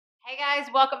Hey guys,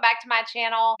 welcome back to my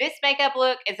channel. This makeup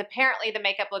look is apparently the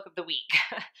makeup look of the week.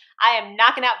 I am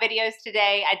knocking out videos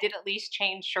today. I did at least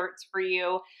change shirts for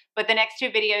you, but the next two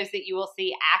videos that you will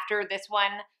see after this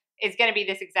one is going to be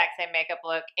this exact same makeup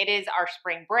look. It is our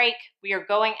spring break. We are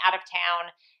going out of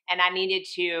town and I needed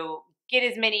to get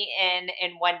as many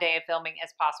in one day of filming as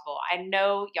possible. I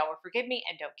know y'all will forgive me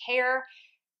and don't care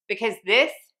because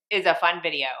this is a fun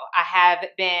video. I have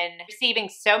been receiving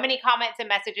so many comments and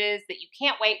messages that you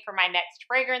can't wait for my next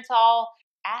fragrance haul.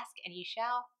 Ask and you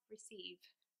shall receive,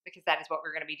 because that is what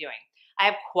we're going to be doing. I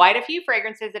have quite a few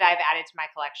fragrances that I've added to my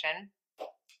collection.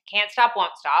 Can't stop,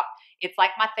 won't stop. It's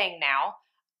like my thing now.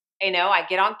 You know, I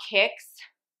get on kicks.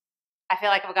 I feel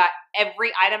like I've got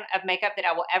every item of makeup that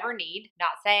I will ever need.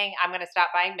 Not saying I'm going to stop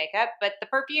buying makeup, but the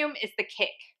perfume is the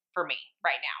kick for me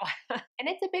right now. And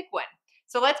it's a big one.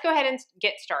 So let's go ahead and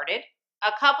get started.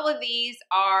 A couple of these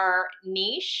are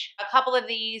niche, a couple of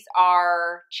these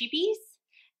are cheapies,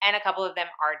 and a couple of them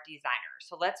are designers.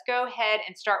 So let's go ahead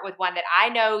and start with one that I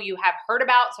know you have heard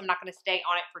about, so I'm not going to stay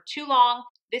on it for too long.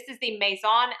 This is the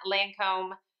Maison Lancôme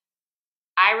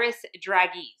Iris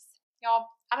Dragees. Y'all,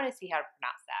 I'm going to see how to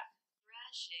pronounce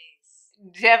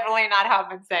that. Definitely not how I've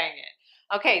been saying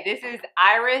it. Okay, this is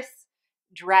Iris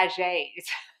Dragees.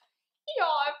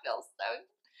 Y'all, I feel so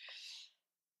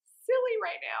silly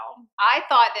right now. I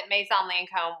thought that Maison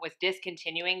Lancôme was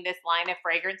discontinuing this line of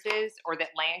fragrances, or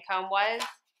that Lancôme was,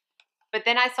 but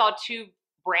then I saw two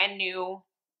brand new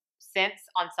scents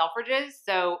on Selfridges,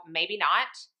 so maybe not.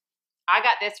 I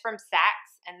got this from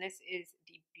Saks, and this is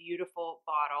the beautiful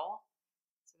bottle.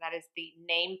 So that is the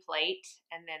nameplate,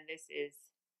 and then this is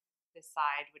the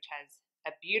side, which has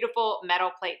a beautiful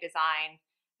metal plate design,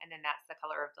 and then that's the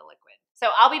color of the liquid. So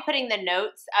I'll be putting the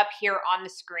notes up here on the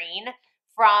screen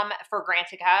from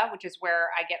Fragrantica, which is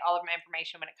where I get all of my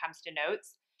information when it comes to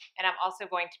notes. And I'm also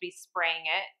going to be spraying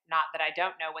it. Not that I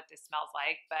don't know what this smells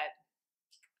like, but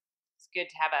it's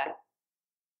good to have a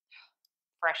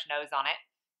fresh nose on it.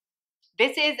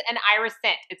 This is an iris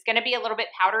scent. It's going to be a little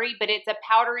bit powdery, but it's a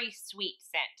powdery sweet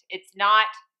scent. It's not,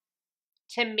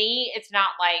 to me, it's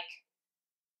not like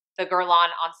the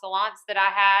Guerlain Insolence that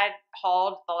I had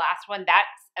hauled, the last one.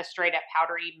 That's a straight up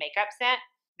powdery makeup scent.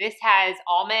 This has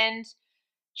almond,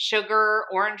 sugar,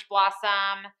 orange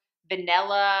blossom,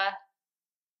 vanilla,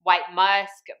 white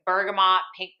musk, bergamot,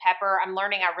 pink pepper. I'm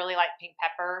learning I really like pink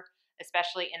pepper,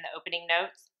 especially in the opening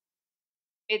notes.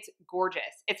 It's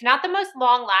gorgeous. It's not the most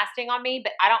long lasting on me,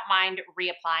 but I don't mind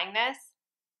reapplying this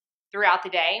throughout the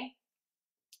day.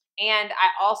 And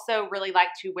I also really like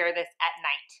to wear this at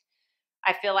night.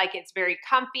 I feel like it's very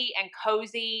comfy and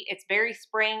cozy. It's very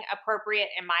spring appropriate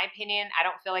in my opinion. I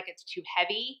don't feel like it's too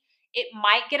heavy. It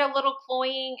might get a little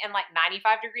cloying in like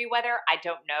 95-degree weather. I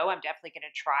don't know. I'm definitely going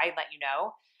to try and let you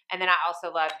know. And then I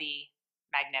also love the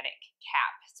magnetic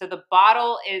cap. So the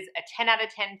bottle is a 10 out of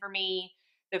 10 for me.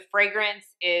 The fragrance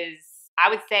is, I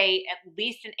would say, at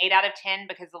least an 8 out of 10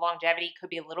 because the longevity could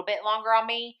be a little bit longer on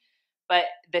me.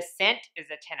 But the scent is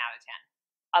a 10 out of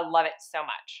 10. I love it so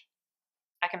much.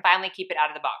 I can finally keep it out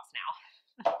of the box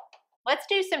now. Let's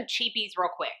do some cheapies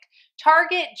real quick.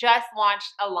 Target just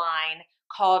launched a line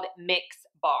called Mix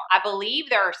Bar. I believe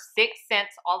there are 6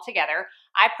 scents altogether.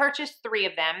 I purchased 3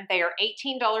 of them. They are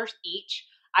 $18 each.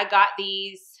 I got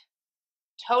these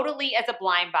totally as a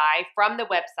blind buy from the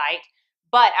website,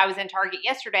 but I was in Target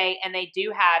yesterday and they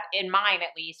do have, in mine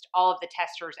at least, all of the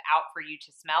testers out for you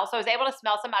to smell. So I was able to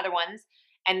smell some other ones,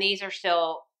 and these are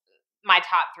still my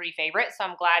top 3 favorites, so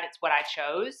I'm glad it's what I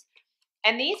chose.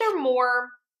 And these are more,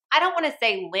 I don't want to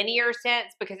say linear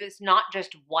scents because it's not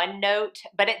just one note,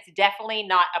 but it's definitely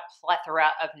not a plethora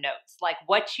of notes. Like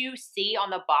what you see on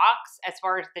the box as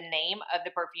far as the name of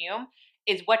the perfume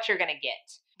is what you're going to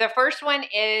get. The first one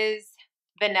is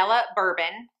Vanilla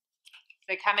Bourbon.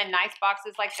 They come in nice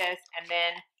boxes like this, and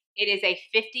then it is a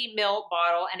 50 ml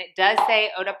bottle, and it does say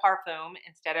Eau de Parfum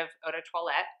instead of Eau de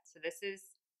Toilette. So this is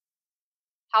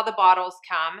how the bottles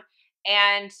come.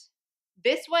 And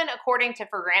this one, according to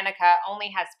Fragrantica, only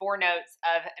has 4 notes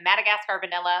of Madagascar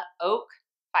vanilla, oak,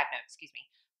 5 notes, excuse me,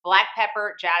 black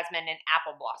pepper, jasmine, and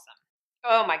apple blossom.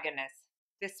 Oh my goodness.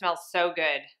 This smells so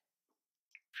good.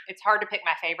 It's hard to pick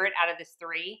my favorite out of this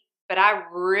 3, but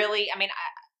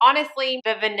honestly,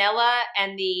 the vanilla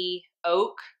and the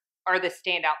oak are the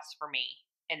standouts for me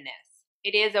in this.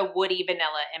 It is a woody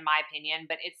vanilla in my opinion,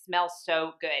 but it smells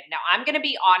so good. Now, I'm going to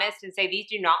be honest and say these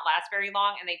do not last very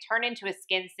long, and they turn into a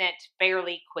skin scent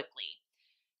fairly quickly.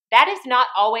 That is not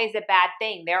always a bad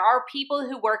thing. There are people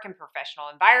who work in professional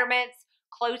environments,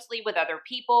 closely with other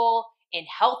people, in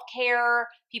healthcare,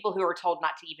 people who are told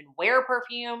not to even wear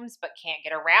perfumes but can't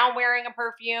get around wearing a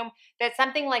perfume, that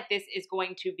something like this is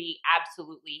going to be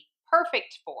absolutely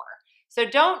perfect for. So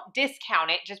don't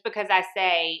discount it just because I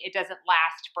say it doesn't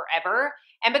last forever.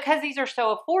 And because these are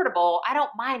so affordable, I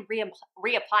don't mind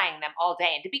reapplying them all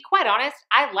day. And to be quite honest,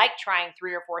 I like trying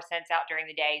 3 or 4 scents out during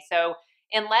the day. So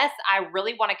unless I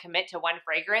really want to commit to one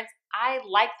fragrance, I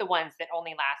like the ones that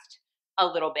only last a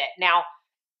little bit. Now,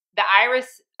 the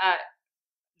iris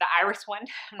one,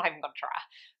 I'm not even going to try.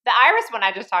 The iris one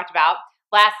I just talked about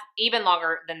lasts even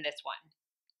longer than this one,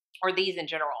 or these in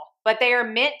general. But they are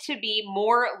meant to be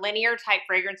more linear type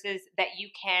fragrances that you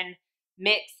can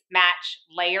mix, match,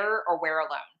 layer, or wear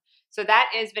alone. So that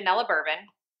is vanilla bourbon.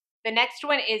 The next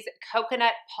one is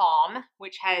coconut palm,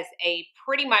 which has a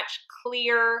pretty much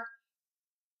clear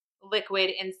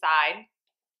liquid inside.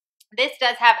 This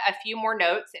does have a few more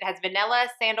notes. It has vanilla,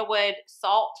 sandalwood,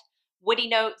 salt, woody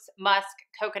notes, musk,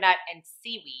 coconut, and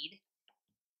seaweed.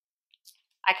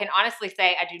 I can honestly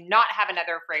say I do not have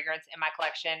another fragrance in my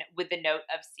collection with the note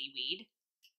of seaweed.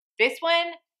 This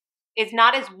one is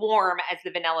not as warm as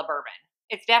the vanilla bourbon.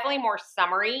 It's definitely more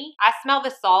summery. I smell the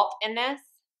salt in this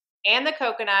and the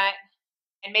coconut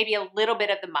and maybe a little bit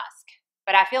of the musk.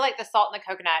 But I feel like the salt and the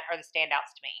coconut are the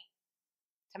standouts to me.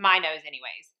 To my nose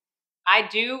anyways. I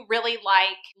do really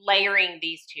like layering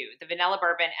these two, the vanilla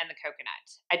bourbon and the coconut.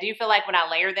 I do feel like when I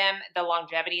layer them, the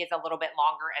longevity is a little bit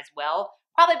longer as well,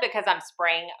 probably because I'm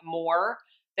spraying more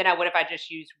than I would if I just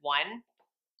used one.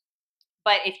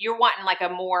 But if you're wanting like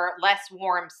a less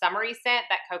warm summery scent,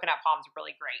 that coconut palm is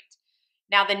really great.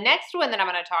 Now the next one that I'm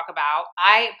going to talk about,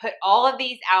 I put all of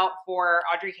these out for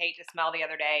Audrey Kate to smell the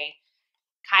other day,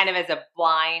 kind of as a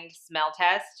blind smell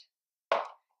test.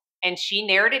 And she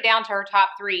narrowed it down to her top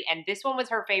 3. And this one was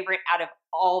her favorite out of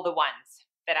all the ones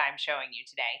that I'm showing you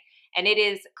today. And it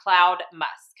is Cloud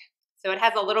Musk. So it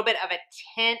has a little bit of a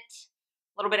tint,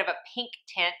 a little bit of a pink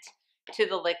tint to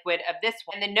the liquid of this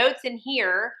one. And the notes in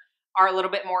here are a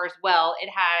little bit more as well. It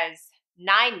has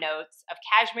 9 notes of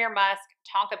cashmere musk,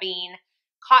 tonka bean,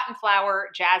 cotton flower,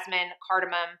 jasmine,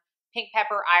 cardamom, pink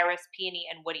pepper, iris, peony,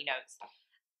 and woody notes.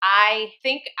 I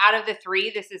think out of the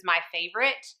 3, this is my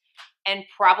favorite. And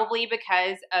probably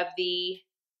because of the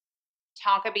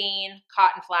tonka bean,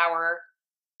 cotton flower,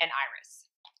 and iris.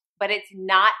 But it's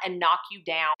not a knock you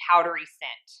down powdery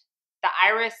scent. The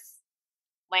iris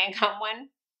Lancome one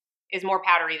is more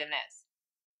powdery than this.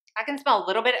 I can smell a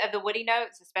little bit of the woody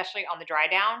notes, especially on the dry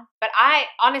down. But I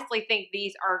honestly think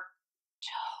these are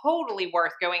totally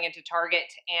worth going into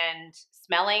Target and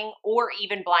smelling, or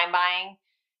even blind buying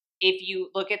if you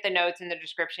look at the notes in the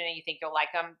description and you think you'll like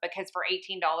them, because for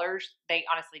 $18, they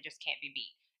honestly just can't be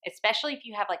beat. Especially if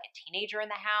you have like a teenager in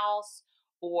the house,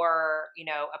 or, you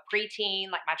know, a preteen,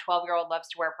 like my 12-year-old loves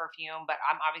to wear perfume, but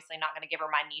I'm obviously not going to give her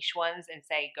my niche ones and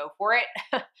say, go for it.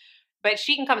 But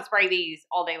she can come spray these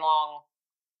all day long,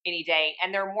 any day,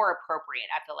 and they're more appropriate,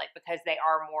 I feel like, because they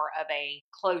are more of a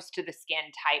close to the skin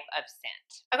type of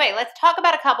scent. Okay, let's talk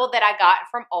about a couple that I got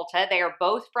from Ulta. They are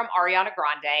both from Ariana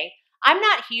Grande. I'm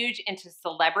not huge into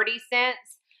celebrity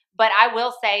scents, but I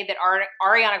will say that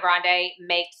Ariana Grande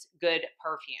makes good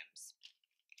perfumes.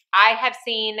 I have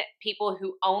seen people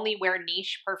who only wear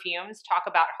niche perfumes talk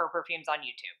about her perfumes on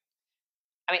YouTube.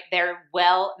 I mean, they're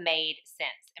well-made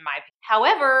scents, in my opinion.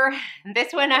 However,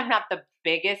 this one I'm not the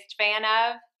biggest fan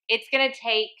of. It's going to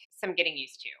take some getting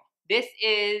used to. This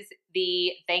is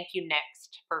the Thank You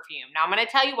Next perfume. Now, I'm going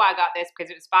to tell you why I got this,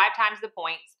 because it was 5 times the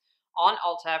points on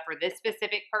Ulta for this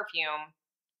specific perfume.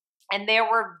 And there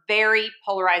were very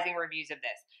polarizing reviews of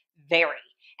this. Very.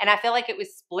 And I feel like it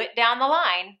was split down the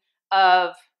line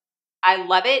of, I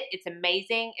love it, it's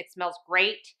amazing, it smells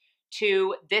great,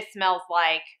 to this smells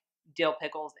like dill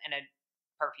pickles in a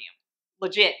perfume.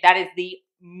 Legit, that is the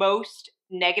most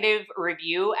negative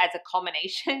review as a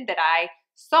culmination that I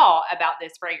saw about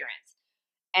this fragrance.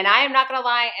 And I am not going to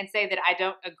lie and say that I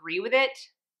don't agree with it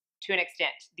to an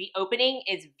extent. The opening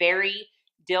is very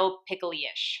dill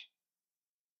pickly-ish,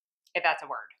 if that's a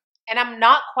word. And I'm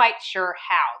not quite sure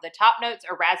how. The top notes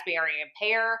are raspberry and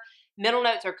pear, middle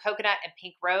notes are coconut and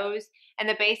pink rose, and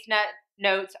the base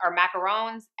notes are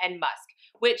macarons and musk,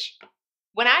 which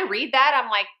when I read that, I'm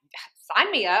like,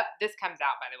 sign me up. This comes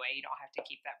out, by the way. You don't have to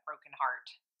keep that broken heart.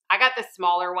 I got the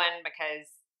smaller one because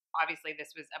obviously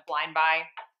this was a blind buy.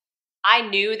 I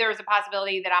knew there was a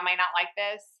possibility that I might not like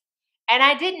this, and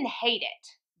I didn't hate it,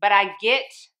 but I get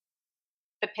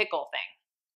the pickle thing.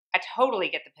 I totally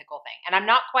get the pickle thing. And I'm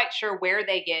not quite sure where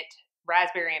they get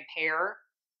raspberry and pear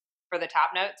for the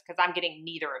top notes, because I'm getting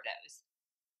neither of those.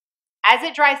 As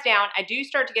it dries down, I do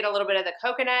start to get a little bit of the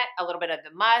coconut, a little bit of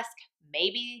the musk,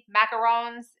 maybe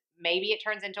macarons, maybe it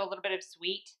turns into a little bit of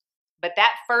sweet. But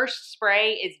that first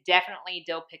spray is definitely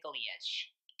dill pickly-ish.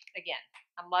 Again,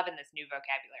 I'm loving this new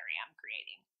vocabulary I'm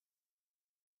creating.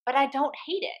 But I don't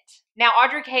hate it. Now,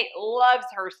 Audrey Kate loves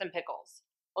her some pickles.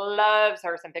 Loves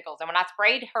her some pickles. And when I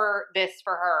sprayed this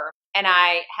for her and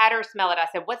I had her smell it, I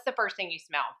said, what's the first thing you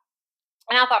smell?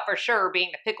 And I thought for sure,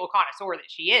 being the pickle connoisseur that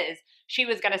she is, she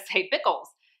was going to say pickles.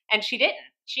 And she didn't.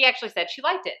 She actually said she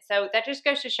liked it. So that just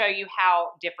goes to show you how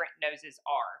different noses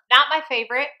are. Not my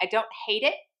favorite. I don't hate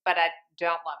it, but I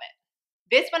don't love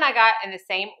it. This one I got in the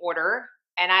same order,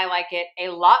 and I like it a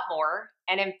lot more.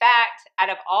 And in fact, out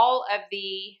of all of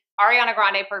the Ariana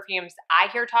Grande perfumes I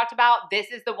hear talked about,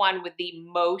 this is the one with the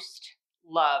most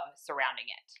love surrounding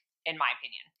it, in my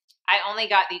opinion. I only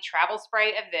got the travel spray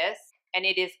of this, and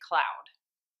it is Cloud.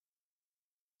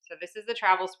 So this is the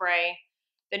travel spray.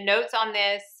 The notes on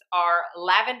this are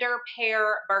lavender,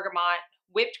 pear, bergamot,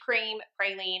 whipped cream,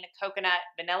 praline, coconut,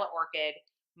 vanilla orchid,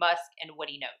 musk, and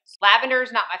woody notes. Lavender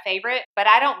is not my favorite, but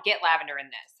I don't get lavender in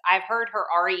this. I've heard her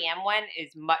REM one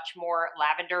is much more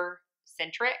lavender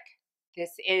centric.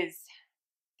 This is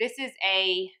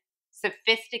a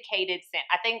sophisticated scent.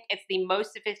 I think it's the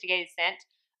most sophisticated scent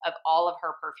of all of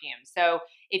her perfumes. So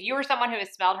if you are someone who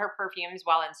has smelled her perfumes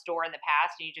while in store in the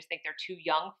past and you just think they're too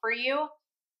young for you,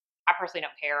 I personally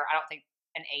don't care. I don't think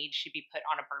an age should be put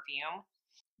on a perfume.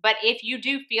 But if you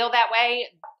do feel that way,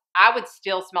 I would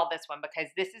still smell this one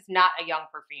because this is not a young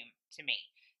perfume to me.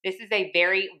 This is a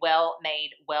very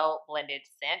well-made, well-blended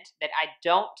scent that I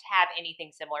don't have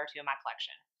anything similar to in my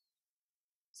collection.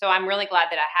 So I'm really glad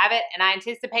that I have it, and I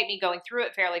anticipate me going through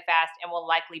it fairly fast and will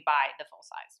likely buy the full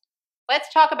size.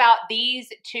 Let's talk about these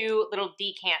two little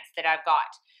decants that I've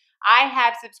got. I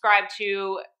have subscribed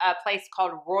to a place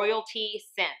called Royalty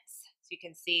Scents. So you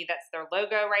can see that's their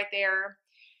logo right there.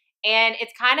 And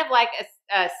it's kind of like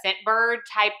a Scentbird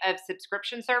type of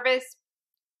subscription service,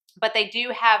 but they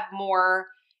do have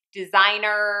more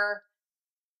designer,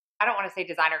 I don't want to say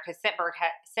designer because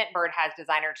Scentbird has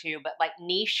designer too, but like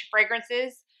niche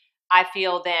fragrances, I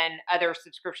feel, than other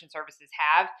subscription services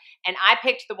have. And I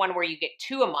picked the one where you get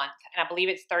 2 a month, and I believe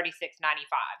it's $36.95.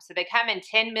 So they come in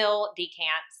 10 ml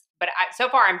decants, but so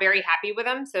far I'm very happy with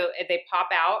them. So if they pop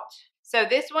out. So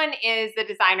this one is the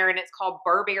designer, and it's called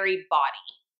Burberry Body.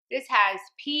 This has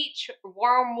peach,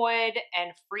 wormwood,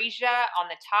 and freesia on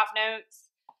the top notes.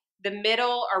 The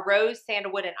middle are rose,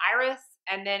 sandalwood, and iris.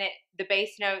 And then the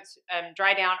base notes,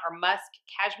 dry down, are musk,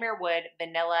 cashmere wood,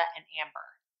 vanilla, and amber.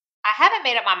 I haven't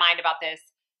made up my mind about this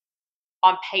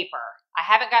on paper. I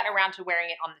haven't gotten around to wearing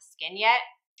it on the skin yet.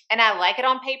 And I like it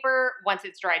on paper once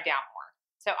it's dried down more.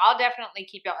 So I'll definitely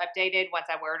keep y'all updated once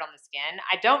I wear it on the skin.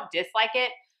 I don't dislike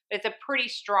it, but it's a pretty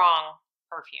strong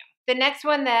perfume. The next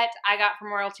one that I got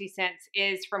from Royalty Scents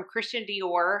is from Christian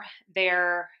Dior,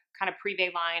 their kind of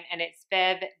privé line, and it's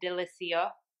Fève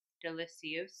Delicieux. Delicious.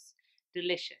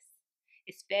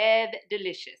 It's Fève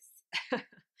Delicious.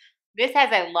 This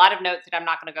has a lot of notes that I'm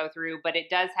not going to go through, but it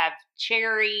does have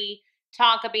cherry,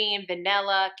 tonka bean,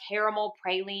 vanilla, caramel,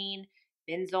 praline,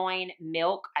 benzoin,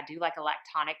 milk. I do like a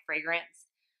lactonic fragrance,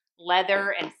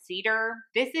 leather, and cedar.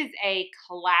 This is a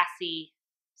classy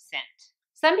scent.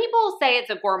 Some people say it's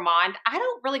a gourmand. I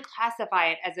don't really classify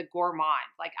it as a gourmand.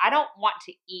 Like, I don't want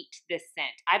to eat this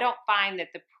scent. I don't find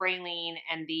that the praline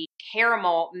and the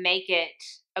caramel make it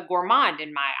a gourmand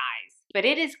in my eyes. But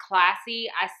it is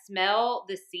classy. I smell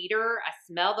the cedar. I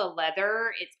smell the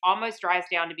leather. It almost dries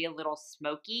down to be a little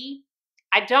smoky.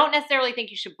 I don't necessarily think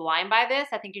you should blind buy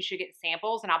this. I think you should get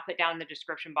samples, and I'll put down in the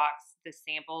description box the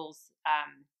samples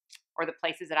or the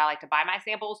places that I like to buy my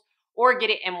samples, or get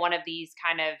it in one of these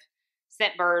kind of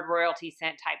Scentbird Royalty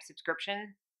Scent type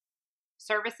subscription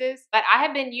services. But I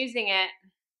have been using it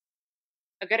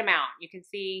a good amount. You can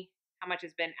see how much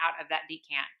has been out of that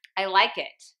decant. I like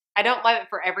it. I don't love it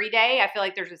for every day. I feel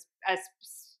like there's I've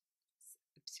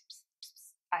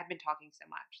been talking so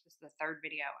much. This is the third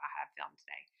video I have filmed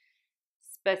today.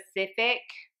 Specific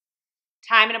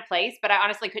time and a place, but I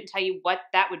honestly couldn't tell you what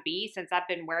that would be since I've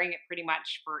been wearing it pretty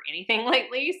much for anything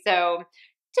lately. So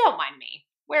don't mind me.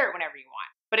 Wear it whenever you want.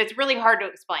 But it's really hard to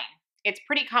explain. It's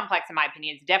pretty complex in my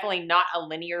opinion. It's definitely not a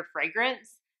linear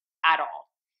fragrance at all.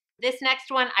 This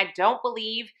next one I don't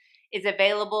believe is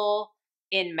available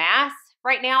in mass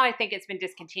right now. I think it's been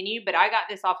discontinued, but I got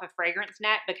this off of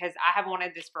FragranceNet because I have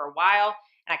wanted this for a while,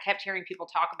 and I kept hearing people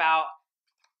talk about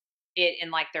it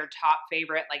in like their top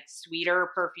favorite, like sweeter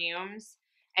perfumes.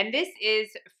 And this is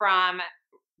from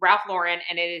Ralph Lauren,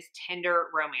 and it is Tender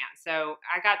Romance. So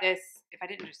I got this, if I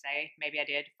didn't just say, maybe I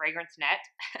did, FragranceNet.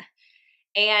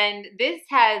 And this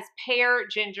has pear,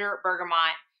 ginger,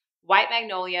 bergamot, white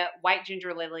magnolia, white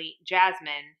ginger lily,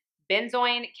 jasmine,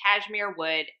 benzoin, cashmere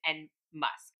wood, and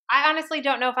musk. I honestly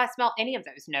don't know if I smell any of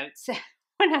those notes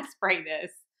when I spray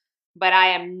this, but I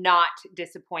am not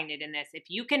disappointed in this. If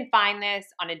you can find this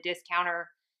on a discounter,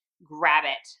 grab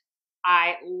it.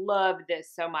 I love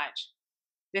this so much.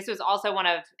 This was also one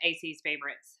of AC's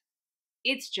favorites.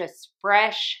 It's just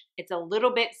fresh. It's a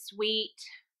little bit sweet.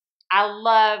 I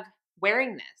love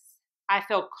wearing this. I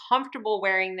feel comfortable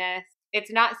wearing this.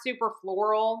 It's not super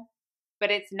floral, but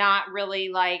it's not really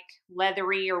like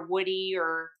leathery or woody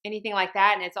or anything like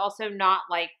that. And it's also not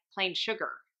like plain sugar,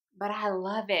 but I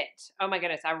love it. Oh my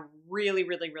goodness. I really,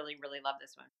 really, really, really love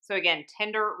this one. So again,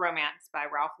 Tender Romance by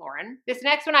Ralph Lauren. This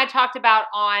next one I talked about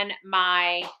on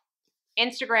my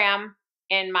Instagram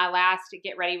in my last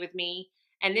Get Ready With Me.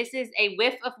 And this is a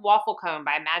Whiff of Waffle Cone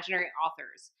by Imaginary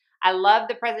Authors. I love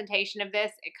the presentation of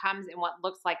this. It comes in what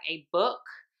looks like a book.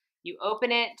 You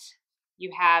open it,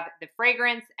 you have the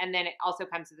fragrance, and then it also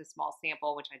comes with a small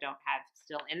sample, which I don't have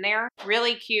still in there.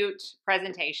 Really cute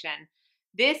presentation.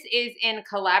 This is in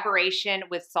collaboration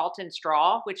with Salt and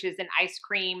Straw, which is an ice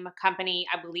cream company,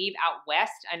 I believe, out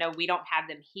west. I know we don't have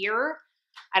them here.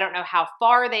 I don't know how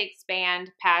far they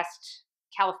expand past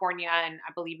California, and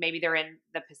I believe maybe they're in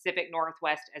the Pacific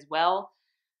Northwest as well.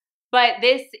 But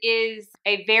this is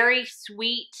a very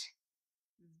sweet,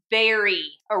 very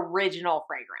original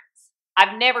fragrance.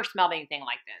 I've never smelled anything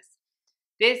like this.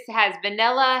 This has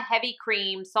vanilla, heavy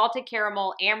cream, salted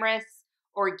caramel, amyris,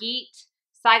 orgeat,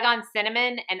 Saigon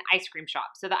cinnamon, and ice cream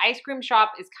shop. So the ice cream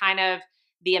shop is kind of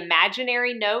the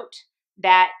imaginary note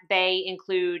that they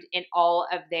include in all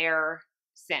of their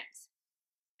scents.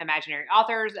 Imaginary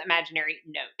Authors, imaginary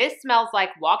note. This smells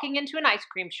like walking into an ice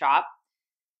cream shop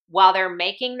while they're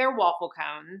making their waffle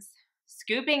cones,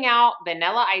 scooping out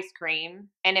vanilla ice cream,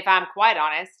 and if I'm quite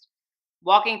honest,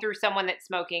 walking through someone that's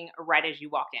smoking right as you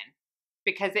walk in,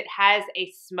 because it has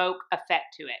a smoke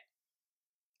effect to it.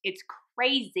 It's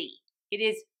crazy. It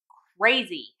is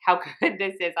crazy how good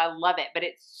this is. I love it, but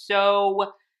it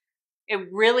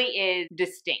really is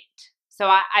distinct. So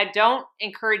I don't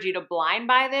encourage you to blind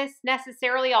buy this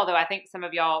necessarily, although I think some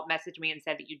of y'all messaged me and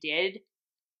said that you did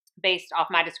based off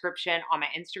my description on my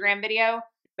Instagram video.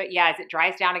 But yeah, as it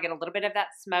dries down, I get a little bit of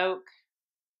that smoke.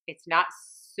 It's not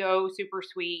so super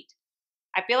sweet.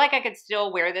 I feel like I could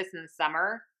still wear this in the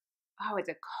summer. Oh, it's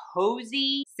a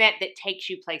cozy scent that takes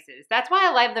you places. That's why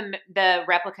I love the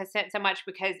replica scent so much,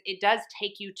 because it does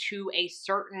take you to a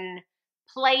certain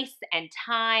place and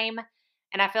time.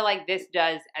 And I feel like this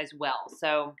does as well.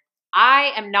 So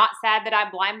I am not sad that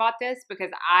I blind bought this, because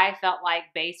I felt like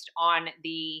based on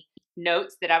the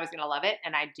notes that I was going to love it,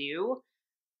 and I do.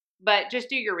 But just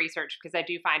do your research, because I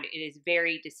do find it is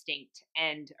very distinct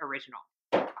and original.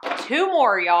 Two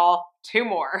more, y'all. Two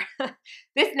more.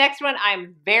 This next one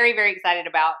I'm very, very excited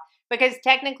about, because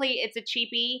technically it's a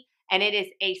cheapie and it is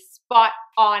a spot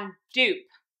on dupe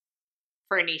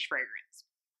for a niche fragrance.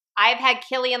 I've had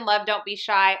Killian Love Don't Be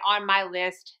Shy on my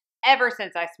list ever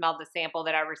since I smelled the sample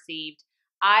that I received.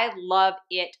 I love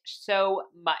it so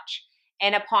much.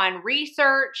 And upon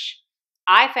research,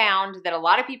 I found that a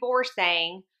lot of people were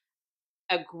saying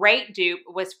a great dupe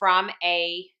was from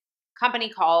a company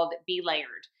called Be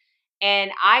Layered.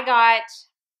 And I got,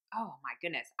 oh my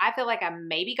goodness, I feel like I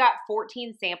maybe got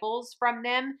 14 samples from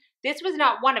them. This was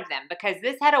not one of them, because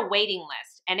this had a waiting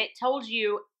list and it told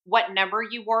you what number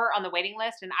you were on the waiting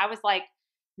list. And I was like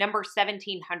number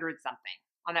 1700 something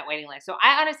on that waiting list. So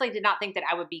I honestly did not think that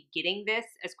I would be getting this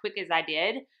as quick as I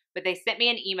did, but they sent me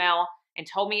an email and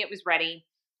told me it was ready.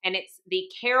 And it's the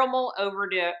Caramel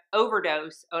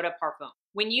Overdose Eau de Parfum.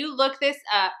 When you look this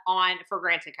up on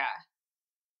Fragrantica,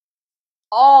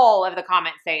 all of the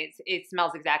comments say it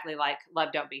smells exactly like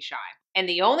Love Don't Be Shy. And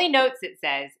the only notes it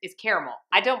says is caramel.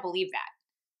 I don't believe that.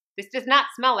 This does not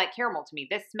smell like caramel to me.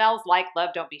 This smells like Love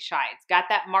Don't Be Shy. It's got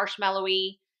that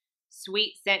marshmallowy,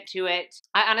 sweet scent to it.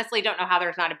 I honestly don't know how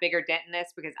there's not a bigger dent in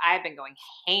this, because I have been going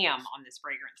ham on this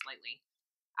fragrance lately.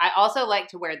 I also like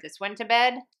to wear this one to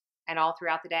bed and all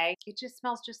throughout the day. It just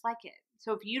smells just like it.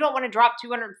 So if you don't want to drop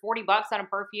 $240 on a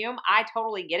perfume, I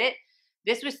totally get it.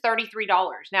 This was $33.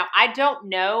 Now, I don't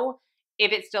know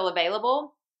if it's still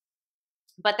available,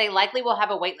 but they likely will have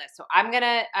a wait list. So I'm going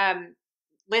to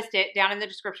list it down in the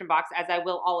description box, as I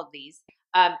will all of these.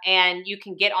 And you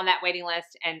can get on that waiting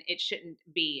list, and it shouldn't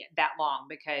be that long,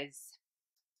 because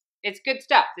it's good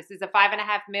stuff. This is a 5.5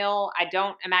 ml. I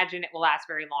don't imagine it will last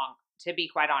very long, to be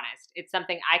quite honest. It's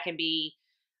something I can be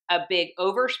a big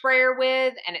oversprayer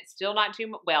with, and it's still not too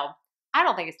much. Well, I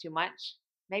don't think it's too much.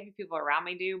 Maybe people around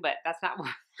me do, but that's not who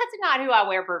I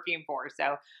wear perfume for.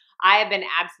 So I have been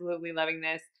absolutely loving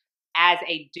this as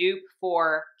a dupe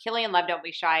for Killian Love Don't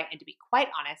Be Shy. And to be quite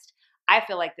honest, I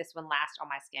feel like this one lasts on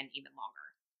my skin even longer.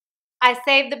 I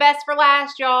saved the best for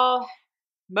last, y'all.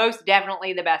 Most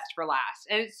definitely the best for last.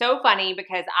 And it's so funny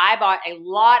because I bought a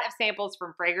lot of samples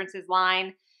from Fragrances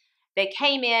line. They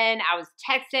came in, I was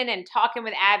texting and talking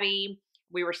with Abby.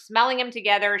 We were smelling them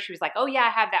together. She was like, oh yeah, I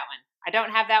have that one. I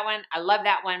don't have that one. I love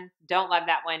that one. Don't love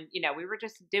that one. You know, we were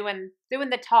just doing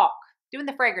the talk, doing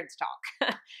the fragrance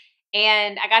talk.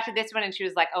 And I got to this one and she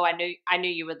was like, oh, I knew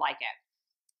you would like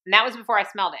it. And that was before I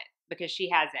smelled it because she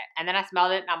has it. And then I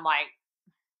smelled it and I'm like,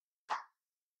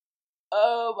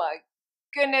 oh my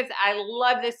goodness, I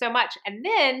love this so much. And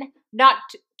then not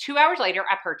 2 hours later,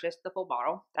 I purchased the full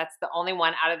bottle. That's the only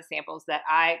one out of the samples that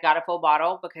I got a full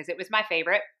bottle because it was my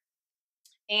favorite.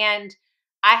 And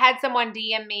I had someone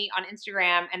DM me on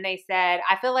Instagram and they said,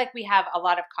 I feel like we have a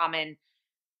lot of common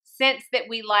scents that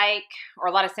we like, or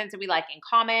a lot of scents that we like in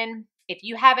common. If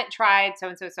you haven't tried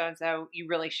so-and-so, you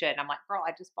really should. And I'm like, girl,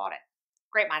 I just bought it.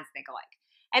 Great minds think alike.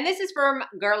 And this is from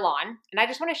Guerlain. And I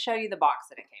just want to show you the box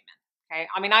that it came in. Okay,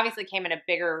 I mean, obviously it came in a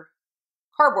bigger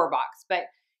cardboard box, but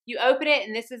you open it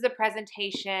and this is a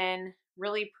presentation,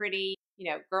 really pretty,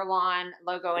 you know, Guerlain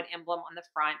logo and emblem on the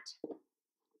front.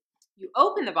 You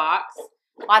open the box,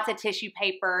 lots of tissue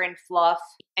paper and fluff,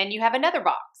 and you have another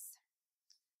box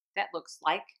that looks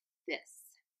like this.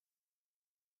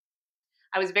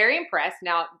 I was very impressed.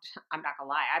 Now, I'm not gonna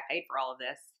lie, I paid for all of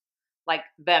this. Like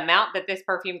the amount that this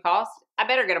perfume costs, I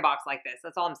better get a box like this.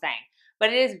 That's all I'm saying.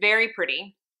 But it is very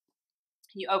pretty.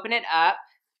 You open it up,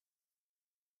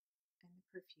 and the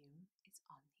perfume is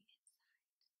on the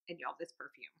inside. And y'all, this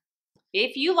perfume.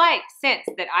 If you like scents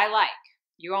that I like,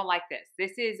 you're going to like this.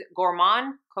 This is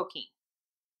Gourmand Coquin.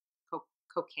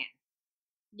 Coquin.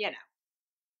 You know.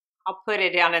 I'll put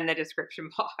it down in the description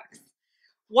box.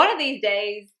 One of these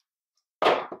days,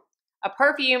 a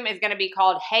perfume is going to be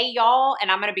called Hey Y'all, and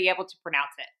I'm going to be able to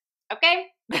pronounce it. Okay?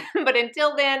 But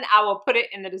until then, I will put it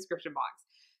in the description box.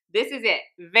 This is it.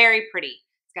 Very pretty.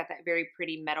 It's got that very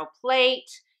pretty metal plate.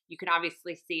 You can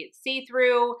obviously see it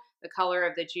see-through. The color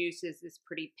of the juice is this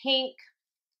pretty pink.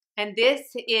 And this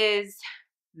is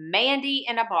Mandy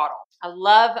in a bottle. I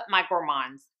love my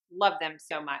Gourmands. Love them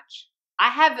so much. I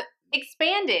have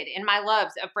expanded in my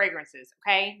loves of fragrances,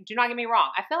 okay? Do not get me wrong.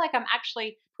 I feel like I'm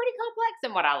actually pretty complex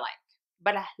in what I like.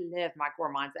 But I love my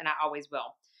Gourmands, and I always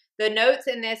will. The notes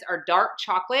in this are dark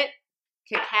chocolate,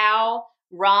 cacao,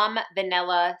 rum,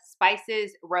 vanilla,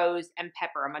 spices, rose, and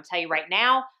pepper. I'm going to tell you right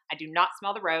now, I do not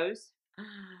smell the rose,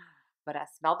 but I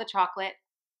smell the chocolate.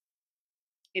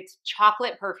 It's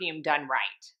chocolate perfume done right.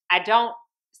 I don't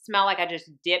smell like I just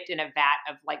dipped in a vat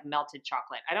of like melted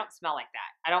chocolate. I don't smell like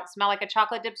that. I don't smell like a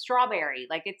chocolate dipped strawberry.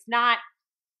 Like it's not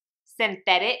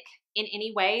synthetic in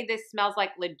any way. This smells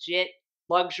like legit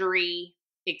luxury,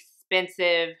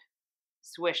 expensive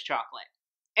Swiss chocolate.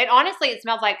 And honestly, it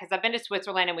smells like, because I've been to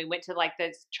Switzerland and we went to like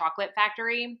this chocolate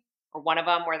factory or one of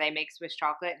them where they make Swiss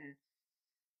chocolate, and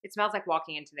it smells like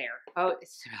walking into there. Oh, it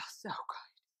smells so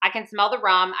good. I can smell the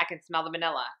rum. I can smell the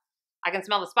vanilla. I can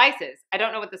smell the spices. I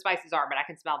don't know what the spices are, but I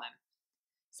can smell them.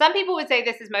 Some people would say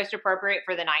this is most appropriate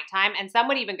for the nighttime, and some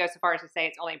would even go so far as to say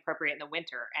it's only appropriate in the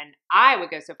winter. And I would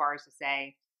go so far as to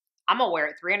say I'm going to wear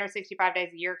it 365 days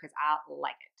a year because I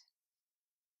like it.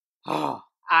 Oh,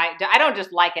 I don't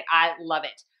just like it. I love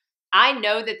it. I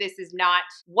know that this is not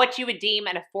what you would deem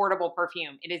an affordable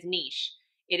perfume. It is niche.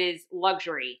 It is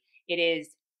luxury. It is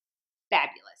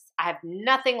fabulous. I have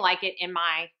nothing like it in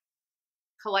my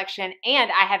collection, and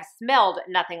I have smelled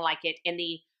nothing like it in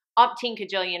the umpteen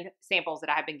cajillion samples that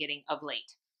I have been getting of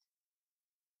late.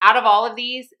 Out of all of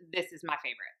these, this is my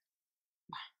favorite.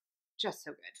 Just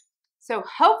so good. So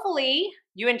hopefully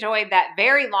you enjoyed that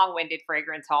very long-winded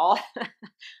fragrance haul.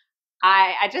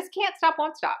 I just can't stop,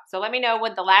 won't stop. So let me know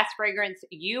what the last fragrance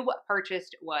you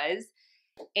purchased was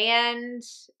and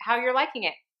how you're liking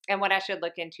it and what I should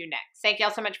look into next. Thank y'all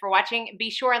so much for watching.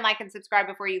 Be sure and like and subscribe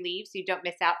before you leave so you don't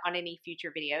miss out on any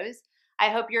future videos. I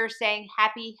hope you're staying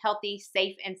happy, healthy,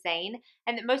 safe, and sane,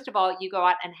 and that most of all, you go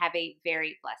out and have a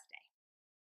very blessed day.